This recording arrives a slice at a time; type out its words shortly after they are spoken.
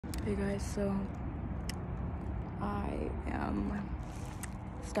Hey guys, so I am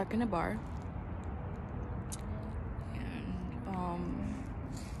stuck in a bar and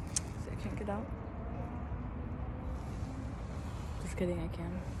so I can't get out. Just kidding, I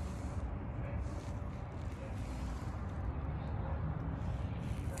can.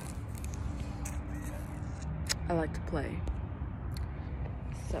 I like to play.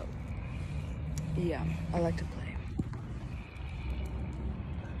 So yeah, I like to play.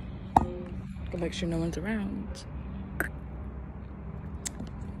 To make sure no one's around.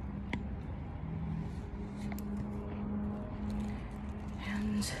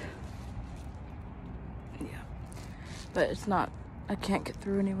 And yeah, but it's not, I can't get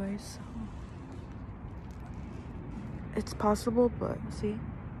through anyway, so it's possible, but see,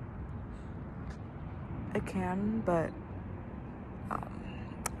 I can, but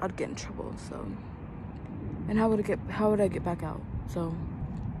I'd get in trouble, so, and how would I get back out? So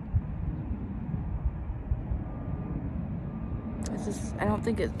it's just, I don't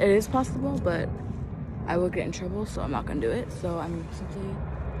think it is possible, but I will get in trouble, so I'm not gonna do it. So I'm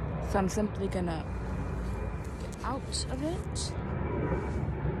simply gonna get out of it.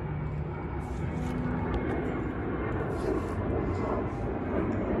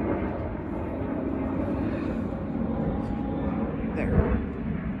 There.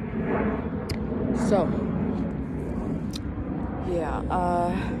 So yeah,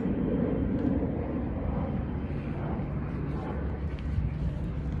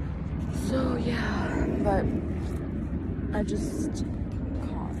 so yeah, but I just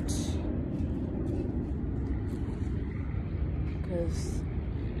can't, because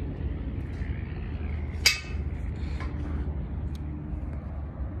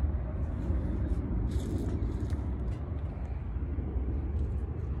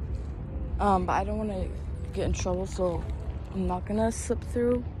but I don't want to get in trouble, so I'm not gonna slip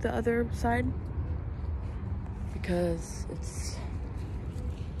through the other side, because it's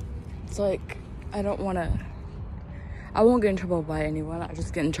like, I won't get in trouble by anyone. I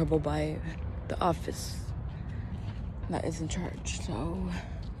just get in trouble by the office that is in charge. So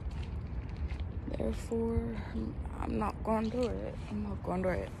therefore, I'm not gonna do it. I'm not gonna do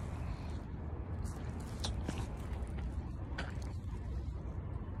it.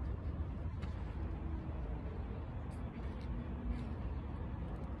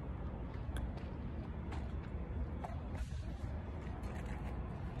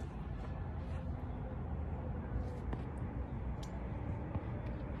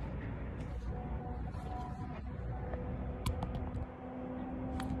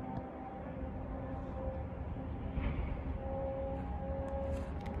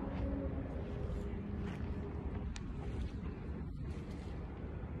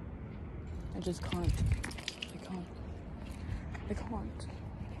 I just can't. I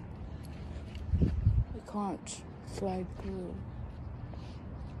can't slide through.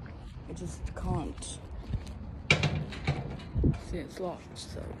 I just can't. See, it's locked,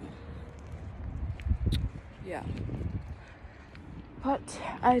 so yeah. But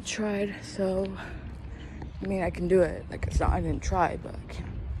I tried, so I mean, I can do it. Like, it's not, I didn't try, but I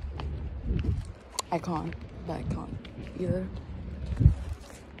can't. I can't, but I can't either.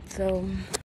 So